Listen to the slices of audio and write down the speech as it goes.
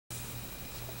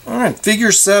Alright,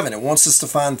 figure 7, it wants us to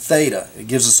find theta. It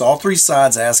gives us all three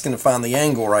sides asking to find the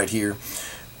angle right here.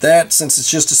 That, since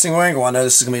it's just a single angle, I know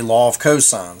this is going to be law of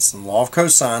cosines. And law of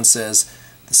cosines says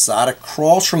the side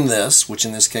across from this, which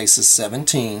in this case is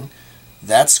 17,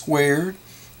 that squared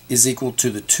is equal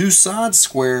to the two sides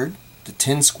squared, the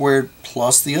 10 squared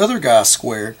plus the other guy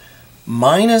squared,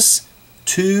 minus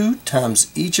 2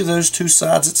 times each of those two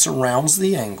sides that surrounds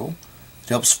the angle. It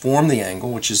helps form the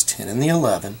angle, which is 10 and the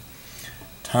 11,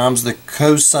 times the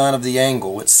cosine of the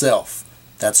angle itself.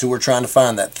 That's who we're trying to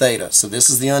find, that theta. So this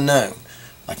is the unknown.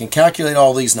 I can calculate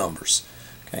all these numbers.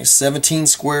 Okay, 17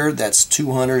 squared, that's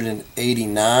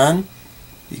 289,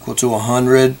 equal to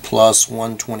 100 plus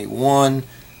 121.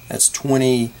 That's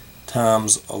 20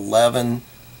 times 11.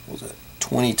 What was that?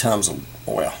 20 times,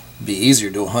 well, it'd be easier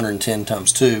to do 110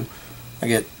 times 2. I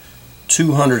get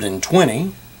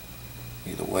 220.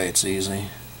 Either way, it's easy.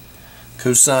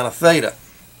 Cosine of theta.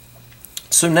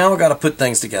 So now I've got to put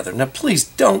things together. Now please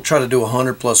don't try to do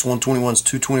 100 plus 121 is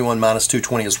 221 minus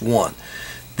 220 is 1.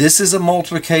 This is a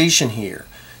multiplication here.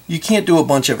 You can't do a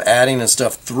bunch of adding and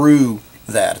stuff through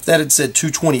that. If that had said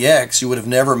 220x, you would have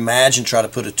never imagined trying to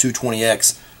put a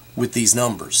 220x with these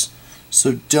numbers.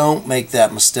 So don't make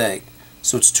that mistake.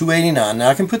 So it's 289. Now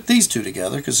I can put these two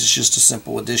together because it's just a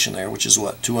simple addition there, which is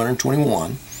what?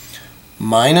 221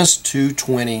 minus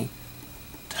 220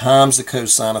 times the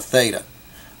cosine of theta.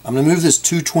 I'm going to move this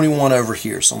 221 over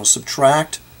here. So I'm going to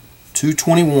subtract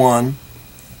 221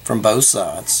 from both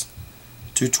sides.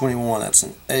 221, that's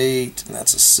an 8, and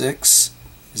that's a 6,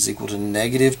 is equal to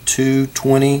negative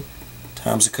 220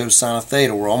 times the cosine of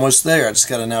theta. We're almost there. I just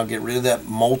got to now get rid of that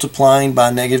multiplying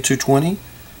by negative 220.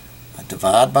 I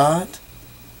divide by it.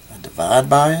 I divide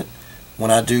by it. When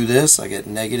I do this, I get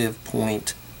negative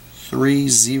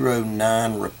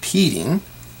 0.309 repeating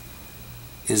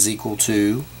is equal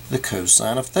to the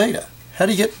cosine of theta. How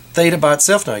do you get theta by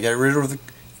itself now? You got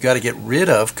to get rid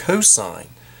of cosine.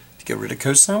 To get rid of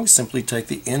cosine, we simply take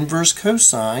the inverse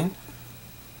cosine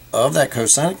of that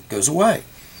cosine. It goes away.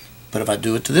 But if I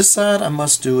do it to this side, I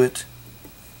must do it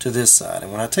to this side.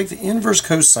 And when I take the inverse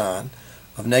cosine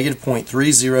of negative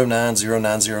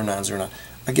 0.309090909,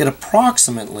 I get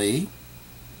approximately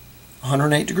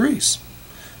 108 degrees.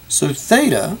 So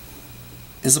theta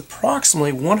is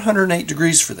approximately 108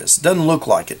 degrees for this. It doesn't look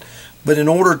like it. But in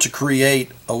order to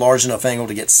create a large enough angle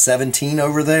to get 17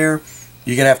 over there,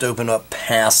 you're going to have to open up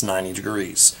past 90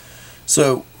 degrees.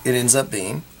 So it ends up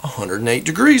being 108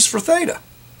 degrees for theta.